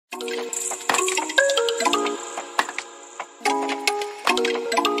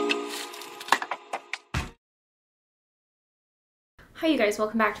Hi you guys,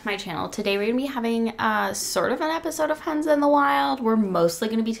 welcome back to my channel. Today we're going to be having sort of an episode of Hens in the Wild. We're mostly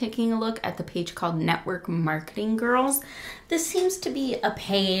going to be taking a look at the page called Network Marketing Girls. This seems to be a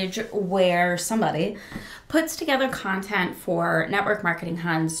page where somebody puts together content for network marketing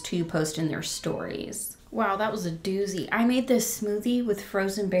hens to post in their stories. Wow, that was a doozy. I made this smoothie with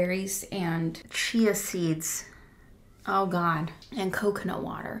frozen berries and chia seeds. Oh God, and coconut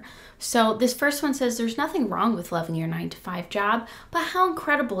water. So this first one says, there's nothing wrong with loving your 9-to-5 job, but how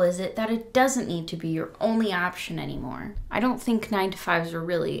incredible is it that it doesn't need to be your only option anymore? I don't think 9-to-5s are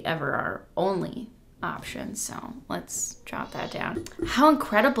really ever our only option, so let's jot that down. How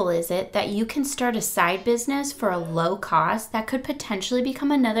incredible is it that you can start a side business for a low cost that could potentially become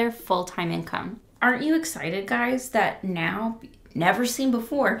another full-time income? Aren't you excited, guys, that now, never seen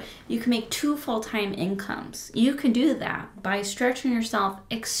before, you can make 2 full-time incomes? You can do that by stretching yourself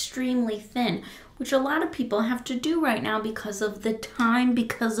extremely thin, which a lot of people have to do right now because of the time,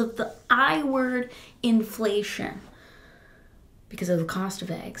 because of the I word, inflation, because of the cost of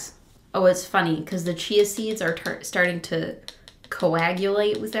eggs. Oh, it's funny because the chia seeds are starting to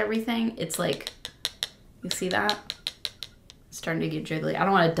coagulate with everything. It's like, you see that? Starting to get jiggly. I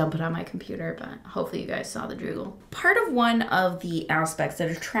don't want to dump it on my computer, but hopefully you guys saw the jiggle. Part of one of the aspects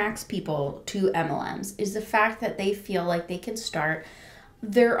that attracts people to MLMs is the fact that they feel like they can start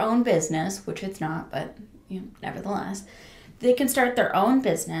their own business, which it's not, but you know, nevertheless, they can start their own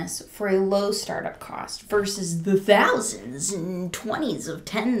business for a low startup cost versus the thousands and 20s of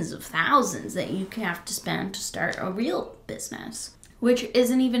tens of thousands that you have to spend to start a real business, which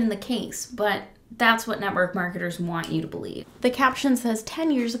isn't even the case, but that's what network marketers want you to believe. The caption says, 10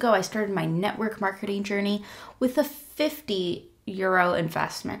 years ago, I started my network marketing journey with a €50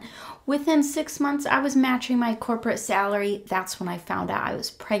 investment. Within 6 months, I was matching my corporate salary. That's when I found out I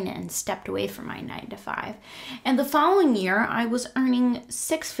was pregnant and stepped away from my 9-to-5. And the following year, I was earning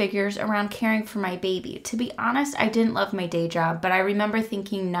 6 figures around caring for my baby. To be honest, I didn't love my day job, but I remember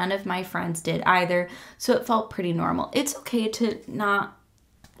thinking none of my friends did either, so it felt pretty normal. It's okay to not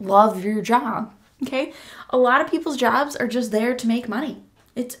love your job. Okay, a lot of people's jobs are just there to make money.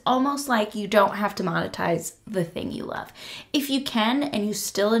 It's almost like you don't have to monetize the thing you love. If you can and you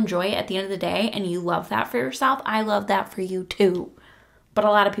still enjoy it at the end of the day and you love that for yourself, I love that for you too. But a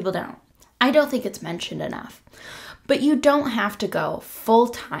lot of people don't. I don't think it's mentioned enough. But you don't have to go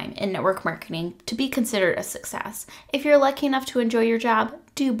full-time in network marketing to be considered a success. If you're lucky enough to enjoy your job,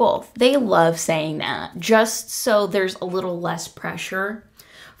 do both. They love saying that just so there's a little less pressure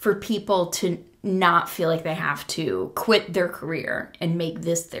for people to not feel like they have to quit their career and make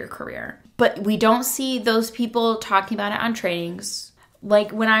this their career. But we don't see those people talking about it on trainings. Like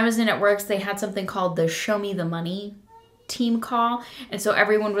when I was in at Works, they had something called the Show Me the Money team call. And so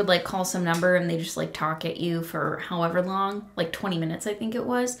everyone would like call some number and they just like talk at you for however long, like 20 minutes, I think it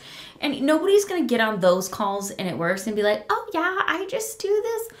was. And nobody's gonna get on those calls and it works and be like, oh yeah, I just do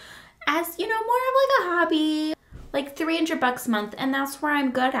this as, you know, more of like a hobby. Like $300 a month, and that's where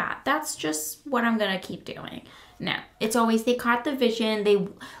I'm good at. That's just what I'm gonna keep doing. No, it's always they caught the vision, they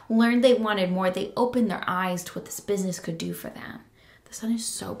learned they wanted more, they opened their eyes to what this business could do for them. The sun is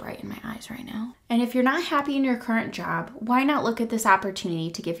so bright in my eyes right now. And if you're not happy in your current job, why not look at this opportunity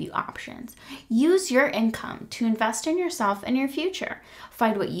to give you options? Use your income to invest in yourself and your future.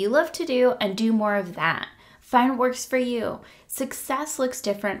 Find what you love to do and do more of that. Find what works for you. Success looks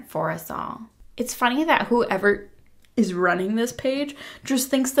different for us all. It's funny that whoever is running this page just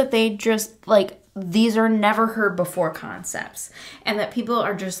thinks that they just like these are never heard before concepts and that people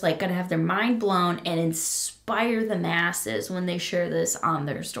are just like gonna have their mind blown and inspire the masses when they share this on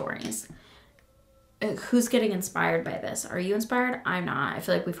their stories. Who's getting inspired by this? Are you inspired? I'm not. I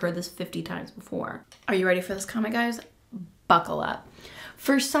feel like we've heard this 50 times before. Are you ready for this comment, guys? Buckle up.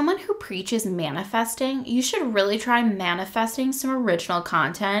 For someone who preaches manifesting, you should really try manifesting some original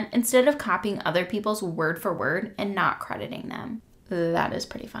content instead of copying other people's word for word and not crediting them. That is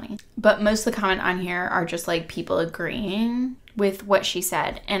pretty funny. But most of the comment on here are just like people agreeing with what she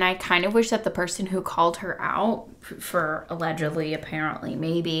said. And I kind of wish that the person who called her out for allegedly, apparently,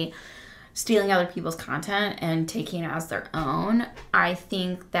 maybe stealing other people's content and taking it as their own, I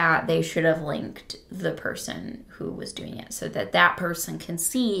think that they should have linked the person who was doing it so that that person can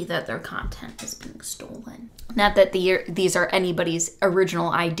see that their content is being stolen. Not that these are anybody's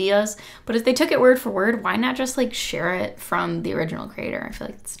original ideas, but if they took it word for word, why not just like share it from the original creator? I feel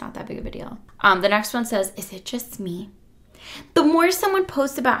like it's not that big of a deal. The next one says, is it just me? The more someone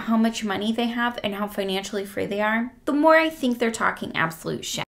posts about how much money they have and how financially free they are, the more I think they're talking absolute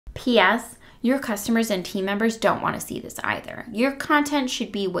shit. P.S. Your customers and team members don't want to see this either. Your content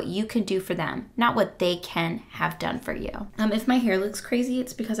should be what you can do for them, not what they can have done for you. If my hair looks crazy,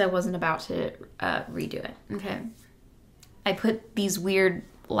 it's because I wasn't about to redo it, okay? I put these weird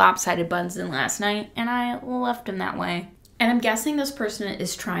lopsided buns in last night and I left them that way. And I'm guessing this person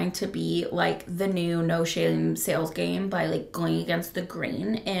is trying to be like the new no shame sales game by like going against the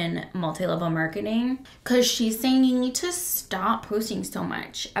grain in multi-level marketing. Cause she's saying you need to stop posting so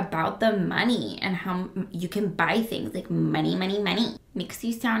much about the money and how you can buy things like money, money, money. Makes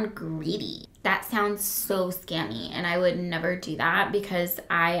you sound greedy. That sounds so scammy and I would never do that because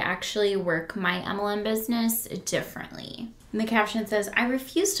I actually work my MLM business differently. And the caption says, I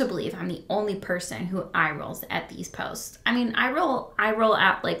refuse to believe I'm the only person who eye rolls at these posts. I mean, I roll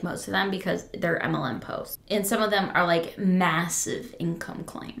at like most of them because they're MLM posts. And some of them are like massive income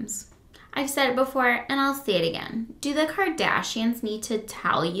claims. I've said it before and I'll say it again. Do the Kardashians need to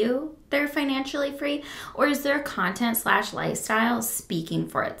tell you they're financially free? Or is their content/lifestyle speaking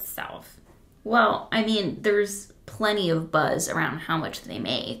for itself? Well, I mean, there's plenty of buzz around how much they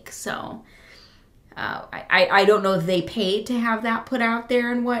make, so... I don't know if they paid to have that put out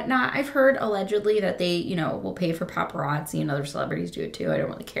there and whatnot. I've heard allegedly that they, you know, will pay for paparazzi and other celebrities do it too. I don't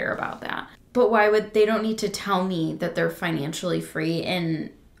really care about that. But why would they don't need to tell me that they're financially free?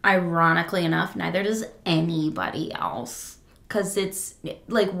 And ironically enough, neither does anybody else. Because it's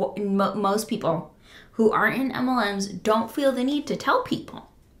like most people who aren't in MLMs don't feel the need to tell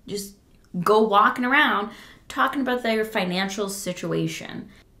people. Just go walking around talking about their financial situation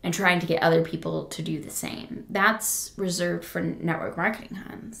and trying to get other people to do the same. That's reserved for network marketing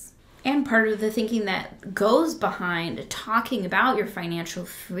huns. And part of the thinking that goes behind talking about your financial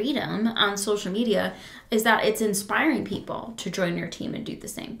freedom on social media is that it's inspiring people to join your team and do the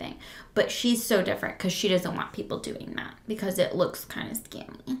same thing. But she's so different because she doesn't want people doing that because it looks kind of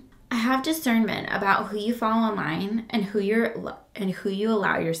scammy. I have discernment about who you follow online and who you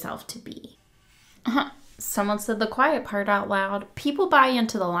allow yourself to be. Someone said the quiet part out loud. People buy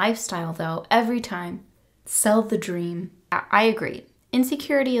into the lifestyle, though, every time. Sell the dream. I agree.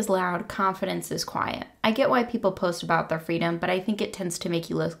 Insecurity is loud. Confidence is quiet. I get why people post about their freedom, but I think it tends to make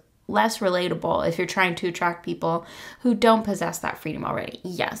you look less relatable if you're trying to attract people who don't possess that freedom already.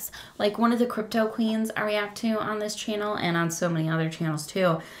 Yes. Like one of the crypto queens I react to on this channel and on so many other channels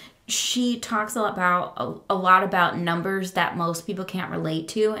too. She talks a lot about numbers that most people can't relate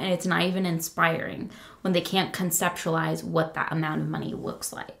to, and it's not even inspiring when they can't conceptualize what that amount of money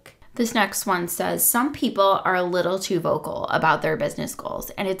looks like. This next one says, some people are a little too vocal about their business goals,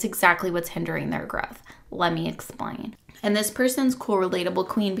 and it's exactly what's hindering their growth. Let me explain. And this person's cool, relatable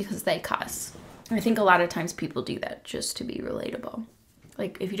queen because they cuss. I think a lot of times people do that just to be relatable.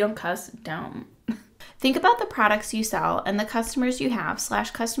 Like, if you don't cuss, don't. Think about the products you sell and the customers you have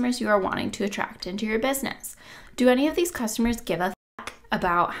 / customers you are wanting to attract into your business. Do any of these customers give a fuck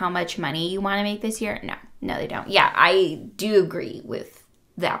about how much money you want to make this year? No, they don't. Yeah, I do agree with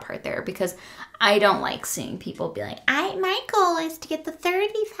that part there because I don't like seeing people be like, my goal is to get the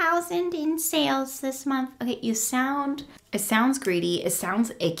 30,000 in sales this month. Okay, it sounds greedy. It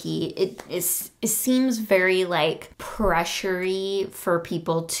sounds icky. It seems very like pressury for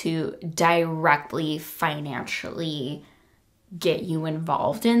people to directly financially get you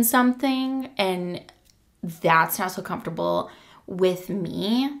involved in something. And that's not so comfortable with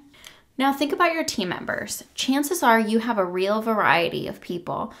me. Now think about your team members. Chances are you have a real variety of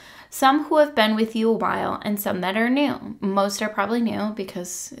people. Some who have been with you a while and some that are new. Most are probably new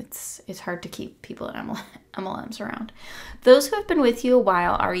because it's hard to keep people in MLMs around. Those who have been with you a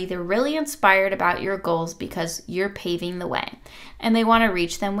while are either really inspired about your goals because you're paving the way and they want to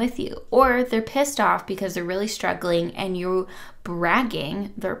reach them with you, or they're pissed off because they're really struggling and you're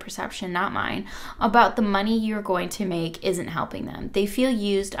bragging, their perception, not mine, about the money you're going to make isn't helping them. They feel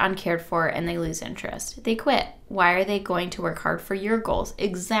used, uncared for, and they lose interest. They quit. Why are they going to work hard for your goals?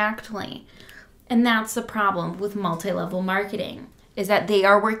 Exactly. And that's the problem with multi-level marketing, is that they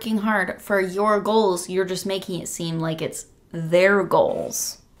are working hard for your goals. You're just making it seem like it's their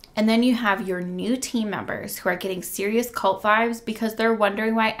goals. And then you have your new team members who are getting serious cult vibes because they're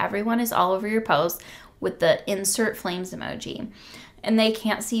wondering why everyone is all over your posts with the insert flames emoji, and they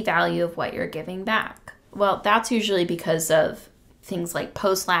can't see value of what you're giving back. Well, that's usually because of things like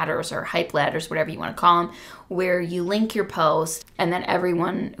post ladders or hype ladders, whatever you want to call them, where you link your post and then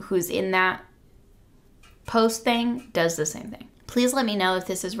everyone who's in that post thing does the same thing. Please let me know if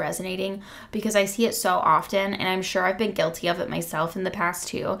this is resonating because I see it so often and I'm sure I've been guilty of it myself in the past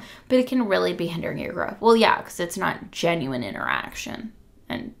too, but it can really be hindering your growth. Well, yeah, because it's not genuine interaction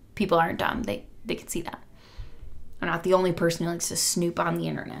and people aren't dumb. They can see that. I'm not the only person who likes to snoop on the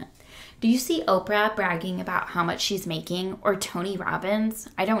internet. Do you see Oprah bragging about how much she's making, or Tony Robbins?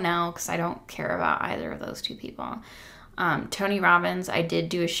 I don't know, because I don't care about either of those two people. Tony Robbins, I did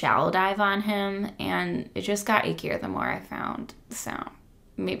do a shallow dive on him, and it just got ickier the more I found. So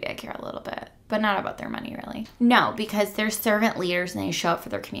maybe I care a little bit, but not about their money, really. No, because they're servant leaders and they show up for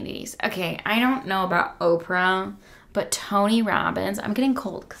their communities. Okay, I don't know about Oprah, but Tony Robbins, I'm getting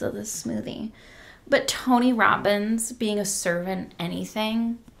cold because of this smoothie. But Tony Robbins being a servant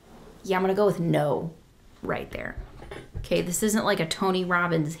anything, yeah, I'm going to go with no right there. Okay, this isn't like a Tony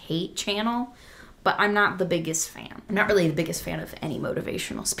Robbins hate channel, but I'm not the biggest fan. I'm not really the biggest fan of any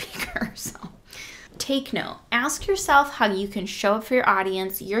motivational speaker, so. Take note. Ask yourself how you can show up for your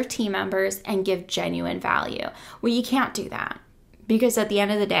audience, your team members, and give genuine value. Well, you can't do that because at the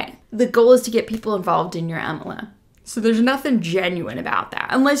end of the day, the goal is to get people involved in your MLM. So there's nothing genuine about that.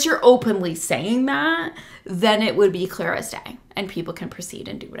 Unless you're openly saying that, then it would be clear as day and people can proceed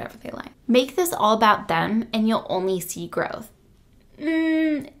and do whatever they like. Make this all about them and you'll only see growth.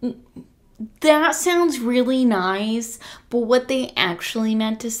 That sounds really nice, but what they actually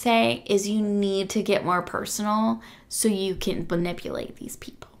meant to say is you need to get more personal so you can manipulate these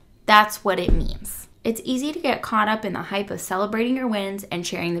people. That's what it means. It's easy to get caught up in the hype of celebrating your wins and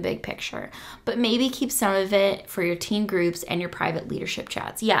sharing the big picture, but maybe keep some of it for your team groups and your private leadership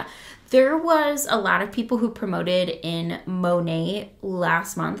chats. Yeah, there was a lot of people who promoted in Monet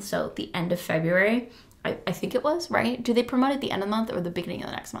last month, so the end of February. I think it was, right? Do they promote at the end of the month or the beginning of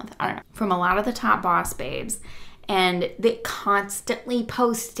the next month? I don't know. From a lot of the top boss babes, and they constantly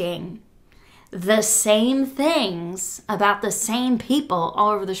posting the same things about the same people all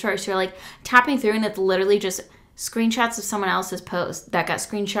over the shore. So you're like tapping through and it's literally just screenshots of someone else's post that got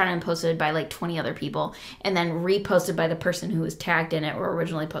screenshotted and posted by like 20 other people and then reposted by the person who was tagged in it or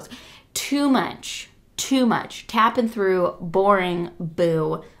originally posted. Too much. Tapping through, boring,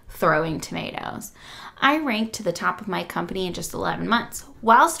 boo, throwing tomatoes. I ranked to the top of my company in just 11 months,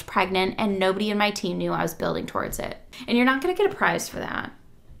 whilst pregnant, and nobody in my team knew I was building towards it. And you're not going to get a prize for that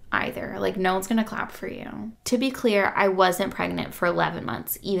either. Like, no one's going to clap for you. To be clear, I wasn't pregnant for 11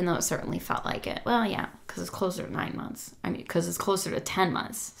 months, even though it certainly felt like it. Well, yeah, because it's closer to 9 months. I mean, because it's closer to 10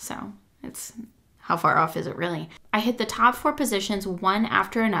 months. So it's, how far off is it really? I hit the top 4 positions one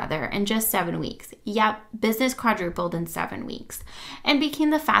after another in just 7 weeks. Yep, business quadrupled in 7 weeks. And became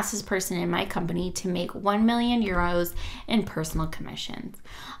the fastest person in my company to make 1 million euros in personal commissions.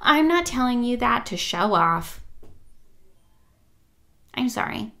 I'm not telling you that to show off. I'm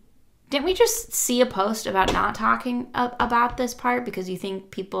sorry. Didn't we just see a post about not talking about this part because you think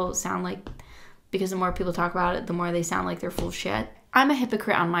people sound like, because the more people talk about it, the more they sound like they're full of shit? I'm a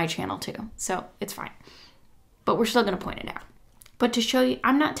hypocrite on my channel too, so it's fine. But we're still going to point it out. But to show you,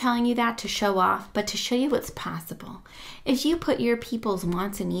 I'm not telling you that to show off, but to show you what's possible. If you put your people's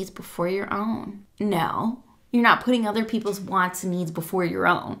wants and needs before your own. No, you're not putting other people's wants and needs before your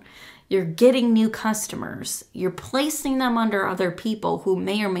own. You're getting new customers. You're placing them under other people who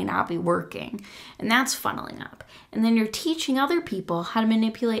may or may not be working. And that's funneling up. And then you're teaching other people how to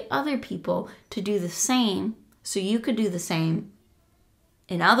manipulate other people to do the same so you could do the same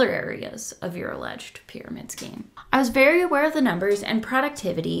in other areas of your alleged pyramid scheme. I was very aware of the numbers and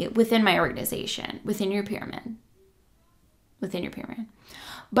productivity within my organization, within your pyramid.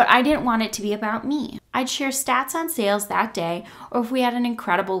 But I didn't want it to be about me. I'd share stats on sales that day, or if we had an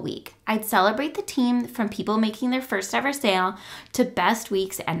incredible week. I'd celebrate the team from people making their first ever sale to best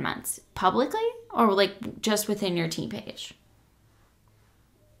weeks and months. Publicly or like just within your team page?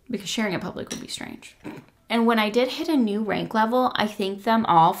 Because sharing it public would be strange. And when I did hit a new rank level, I thanked them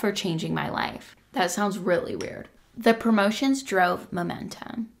all for changing my life. That sounds really weird. The promotions drove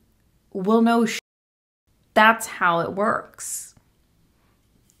momentum. Well, no shit. That's how it works.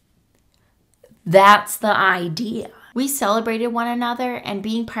 That's the idea. We celebrated one another, and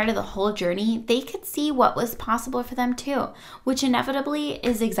being part of the whole journey, they could see what was possible for them too, which inevitably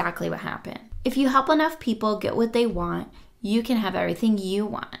is exactly what happened. If you help enough people get what they want, you can have everything you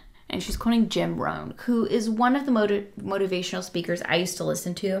want. And she's quoting Jim Rohn, who is one of the motivational speakers I used to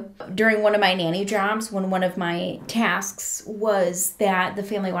listen to. During one of my nanny jobs, when one of my tasks was that the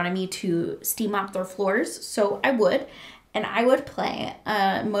family wanted me to steam mop their floors, so I would. And I would play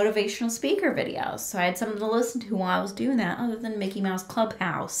motivational speaker videos. So I had something to listen to while I was doing that other than Mickey Mouse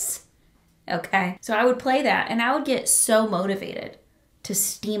Clubhouse. Okay? So I would play that and I would get so motivated to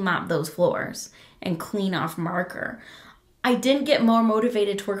steam mop those floors and clean off marker. I didn't get more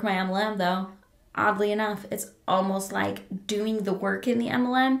motivated to work my MLM though. Oddly enough, it's almost like doing the work in the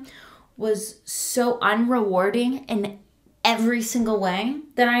MLM was so unrewarding in every single way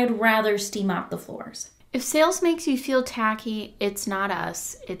that I'd rather steam mop the floors. If sales makes you feel tacky, it's not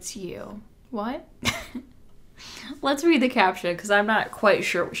us, it's you. What? Let's read the caption because I'm not quite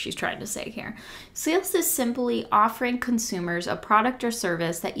sure what she's trying to say here. Sales is simply offering consumers a product or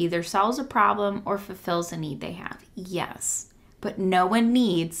service that either solves a problem or fulfills a need they have. Yes, but no one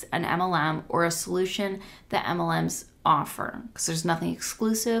needs an MLM or a solution that MLMs offer because there's nothing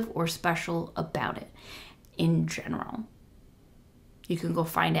exclusive or special about it in general. You can go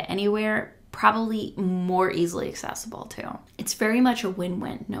find it anywhere, probably more easily accessible too. It's very much a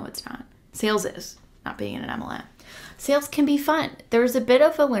win-win. No, it's not. Sales is, not being in an MLM. Sales can be fun. There's a bit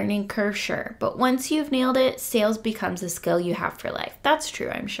of a learning curve, sure, but once you've nailed it, sales becomes a skill you have for life. That's true,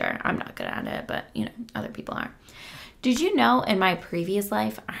 I'm sure. I'm not good at it, but you know, other people are. Did you know in my previous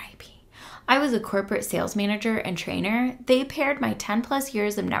life, RIP, I was a corporate sales manager and trainer? They paired my 10 plus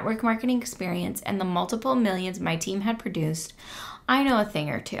years of network marketing experience and the multiple millions my team had produced. I know a thing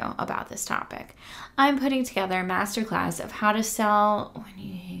or two about this topic. I'm putting together a masterclass of how to sell when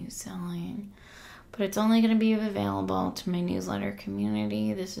you hate selling, but it's only going to be available to my newsletter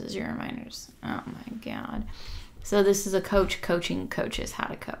community. This is your reminders. Oh my God. So this is a coach coaching coaches how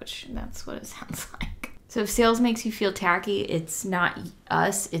to coach. That's what it sounds like. So if sales makes you feel tacky, it's not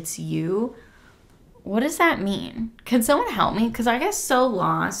us, it's you. What does that mean? Can someone help me? Because I get so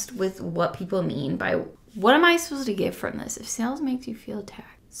lost with what people mean by what am I supposed to get from this? If sales makes you feel tacky.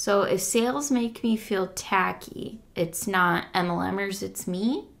 So if sales make me feel tacky, it's not MLMers, it's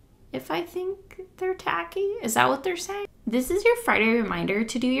me. If I think they're tacky, is that what they're saying? This is your Friday reminder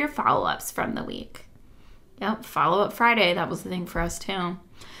to do your follow-ups from the week. Yep, follow-up Friday. That was the thing for us too.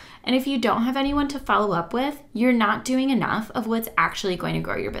 And if you don't have anyone to follow up with, you're not doing enough of what's actually going to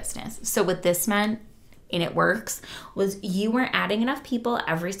grow your business. So what this meant, and it works, was you weren't adding enough people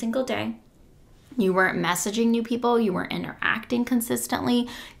every single day. You weren't messaging new people. You weren't interacting consistently.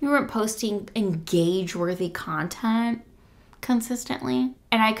 You weren't posting engage-worthy content consistently.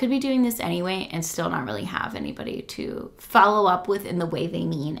 And I could be doing this anyway and still not really have anybody to follow up with in the way they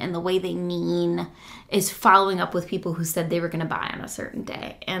mean. And the way they mean is following up with people who said they were going to buy on a certain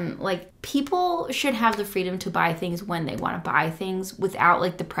day. And like, people should have the freedom to buy things when they want to buy things without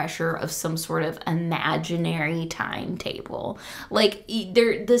like the pressure of some sort of imaginary timetable. Like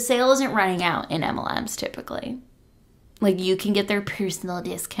the sale isn't running out in MLMs typically. Like you can get their personal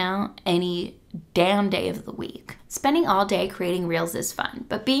discount any damn day of the week. Spending all day creating reels is fun,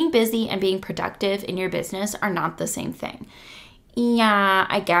 but being busy and being productive in your business are not the same thing. Yeah,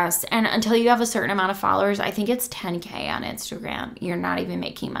 I guess. And until you have a certain amount of followers, I think it's 10K on Instagram, you're not even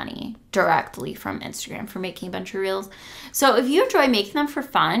making money directly from Instagram for making a bunch of reels. So if you enjoy making them for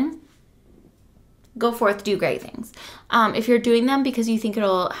fun, go forth, do great things. If you're doing them because you think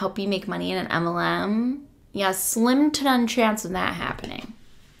it'll help you make money in an MLM, yeah, slim to none chance of that happening.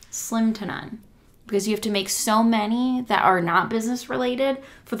 Slim to none. Because you have to make so many that are not business related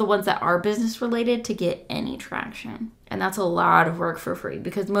for the ones that are business related to get any traction. And that's a lot of work for free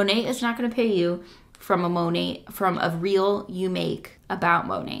because Monet is not going to pay you from a reel you make about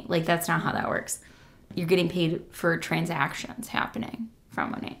Monet. Like that's not how that works. You're getting paid for transactions happening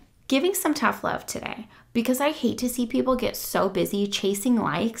from Monet. Giving some tough love today because I hate to see people get so busy chasing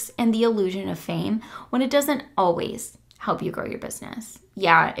likes and the illusion of fame when it doesn't always help you grow your business.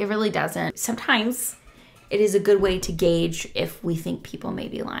 Yeah, it really doesn't. Sometimes it is a good way to gauge if we think people may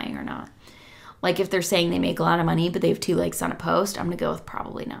be lying or not. Like if they're saying they make a lot of money, but they have 2 likes on a post, I'm gonna go with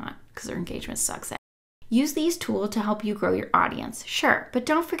probably not because their engagement sucks. Use these tools to help you grow your audience, sure, but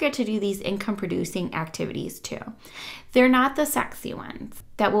don't forget to do these income-producing activities too. They're not the sexy ones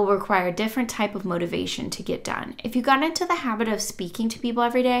that will require a different type of motivation to get done. If you got into the habit of speaking to people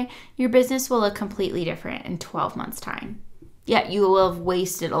every day, your business will look completely different in 12 months' time. Yet you will have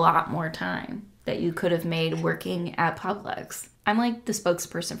wasted a lot more time that you could have made working at Publix. I'm like the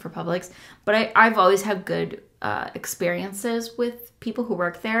spokesperson for Publix, but I've always had good experiences with people who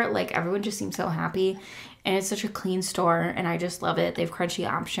work there. Like everyone just seems so happy and it's such a clean store and I just love it. They have crunchy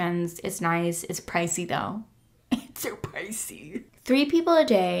options. It's nice. It's pricey though. It's so pricey. 3 people a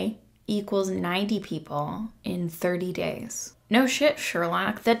day equals 90 people in 30 days. No shit,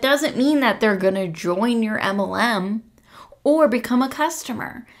 Sherlock. That doesn't mean that they're gonna join your MLM or become a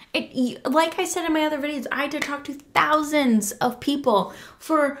customer. Like I said in my other videos, I had to talk to thousands of people.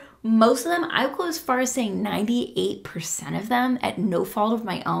 For most of them, I would go as far as saying 98% of them, at no fault of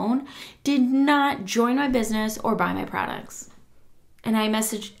my own, did not join my business or buy my products. And I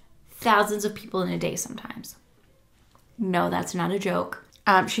messaged thousands of people in a day sometimes. No, that's not a joke.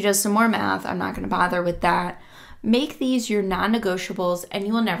 She does some more math. I'm not going to bother with that. Make these your non-negotiables and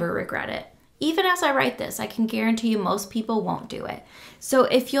you will never regret it. Even as I write this, I can guarantee you most people won't do it. So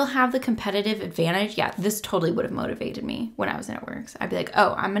if you'll have the competitive advantage, yeah, this totally would have motivated me when I was in Networks. I'd be like,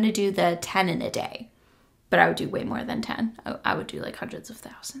 oh, I'm going to do the 10 in a day. But I would do way more than 10. I would do like hundreds of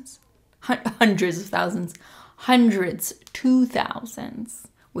thousands. Hundreds of thousands. Hundreds to thousands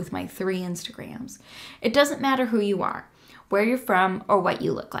with my 3 Instagrams. It doesn't matter who you are, where you're from, or what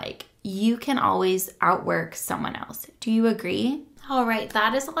you look like. You can always outwork someone else. Do you agree? All right,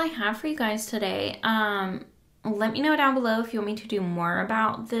 that is all I have for you guys today. Let me know down below if you want me to do more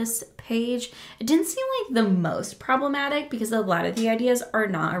about this page. It didn't seem like the most problematic because a lot of the ideas are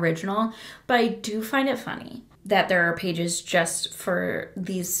not original, but I do find it funny that there are pages just for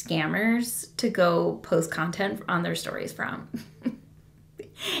these scammers to go post content on their stories from.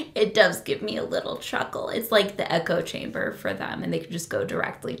 It does give me a little chuckle. It's like the echo chamber for them, and they can just go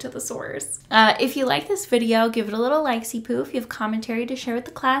directly to the source. If you like this video, give it a little likesy poo. If you have commentary to share with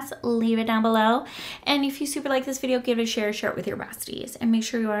the class, leave it down below. And if you super like this video, give it a share it with your besties. And make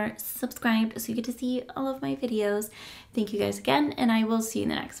sure you are subscribed so you get to see all of my videos. Thank you guys again, and I will see you in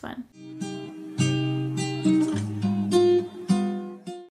the next one.